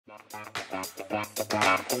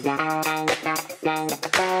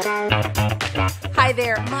Hi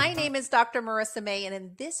there, my name is Dr. Marissa May, and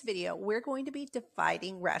in this video, we're going to be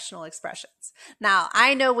dividing rational expressions. Now,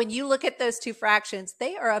 I know when you look at those two fractions,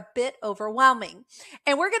 they are a bit overwhelming,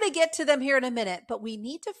 and we're going to get to them here in a minute, but we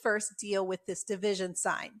need to first deal with this division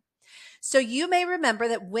sign. So you may remember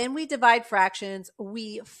that when we divide fractions,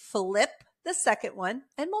 we flip the second one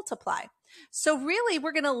and multiply. So really,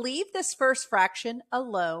 we're going to leave this first fraction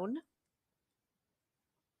alone.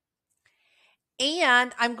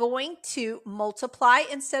 And I'm going to multiply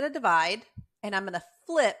instead of divide, and I'm going to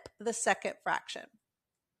flip the second fraction.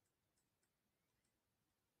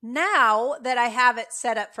 Now that I have it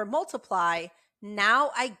set up for multiply,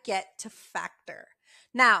 now I get to factor.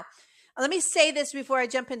 Now, let me say this before I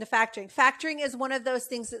jump into factoring. Factoring is one of those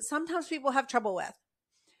things that sometimes people have trouble with,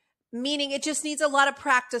 meaning it just needs a lot of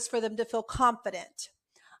practice for them to feel confident.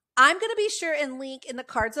 I'm going to be sure and link in the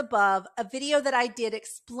cards above a video that I did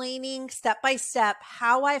explaining step by step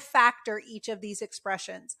how I factor each of these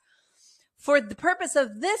expressions. For the purpose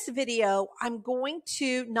of this video, I'm going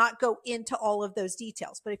to not go into all of those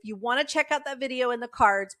details, but if you want to check out that video in the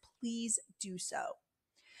cards, please do so.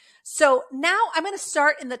 So now I'm going to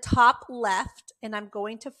start in the top left, and I'm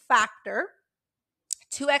going to factor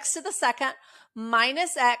 2x to the second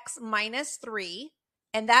minus x minus 3.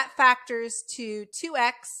 And that factors to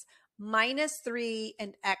 2x minus 3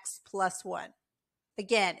 and x plus 1.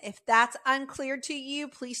 Again, if that's unclear to you,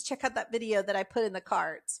 please check out that video that I put in the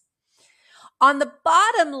cards. On the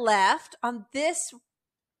bottom left, on this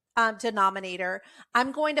denominator,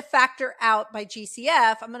 I'm going to factor out by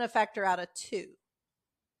GCF, I'm going to factor out a 2.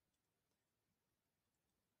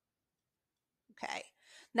 Okay.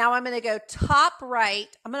 Now I'm going to go top right.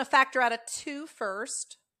 I'm going to factor out a 2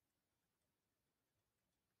 first.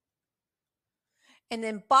 And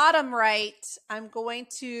then bottom right, I'm going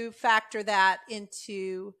to factor that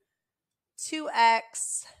into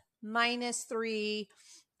 2x minus 3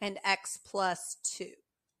 and x plus 2.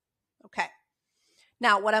 Okay.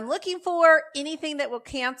 Now, what I'm looking for, anything that will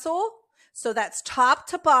cancel. So that's top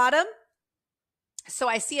to bottom. So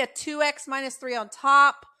I see a 2x minus 3 on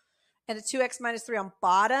top and a 2x minus 3 on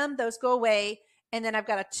bottom. Those go away. And then I've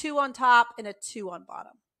got a 2 on top and a 2 on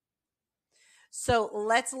bottom. So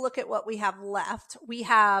let's look at what we have left. We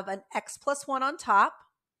have an x plus 1 on top.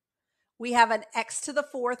 We have an x to the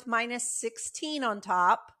fourth minus 16 on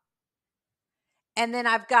top. And then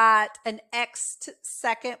I've got an x to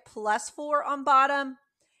second plus 4 on bottom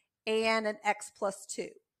and an x plus 2.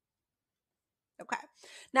 Okay.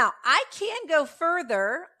 Now, I can go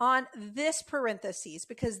further on this parentheses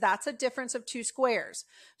because that's a difference of 2 squares.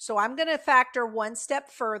 So I'm going to factor one step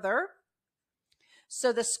further.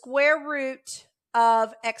 So the square root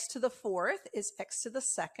of x to the fourth is x to the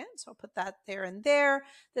second. So I'll put that there and there.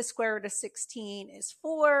 The square root of 16 is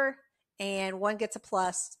 4, and 1 gets a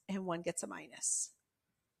plus and 1 gets a minus.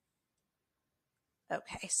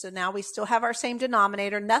 Okay, so now we still have our same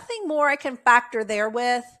denominator. Nothing more I can factor there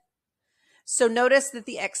with. So notice that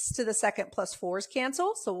the x to the second plus 4's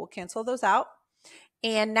cancel, so we'll cancel those out.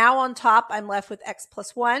 And now on top, I'm left with x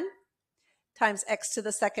plus 1 times x to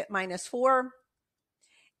the second minus 4.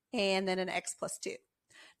 And then an x plus 2.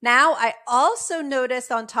 Now, I also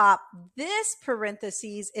noticed on top, this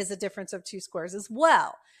parentheses is a difference of 2 squares as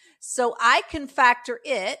well. So I can factor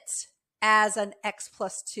it as an x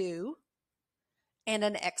plus 2 and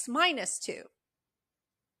an x minus 2.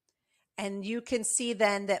 And you can see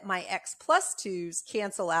then that my x plus 2's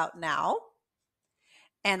cancel out now.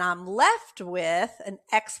 And I'm left with an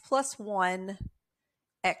x plus 1,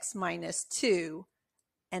 x minus 2,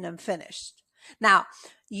 and I'm finished. Now,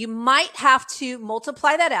 you might have to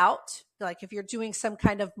multiply that out. Like if you're doing some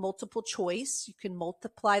kind of multiple choice, you can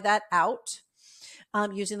multiply that out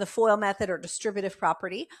using the FOIL method or distributive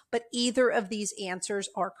property, but either of these answers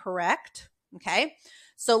are correct. Okay,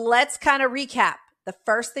 so let's kind of recap. The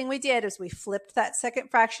first thing we did is we flipped that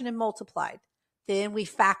second fraction and multiplied. Then we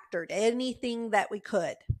factored anything that we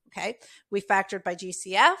could. Okay, we factored by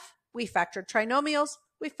GCF, we factored trinomials,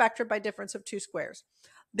 we factored by difference of 2 squares.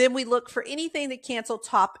 Then we look for anything that cancel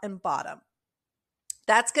top and bottom.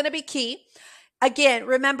 That's going to be key. Again,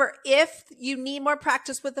 remember, if you need more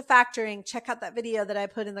practice with the factoring, check out that video that I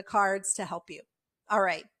put in the cards to help you. All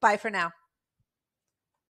right, bye for now.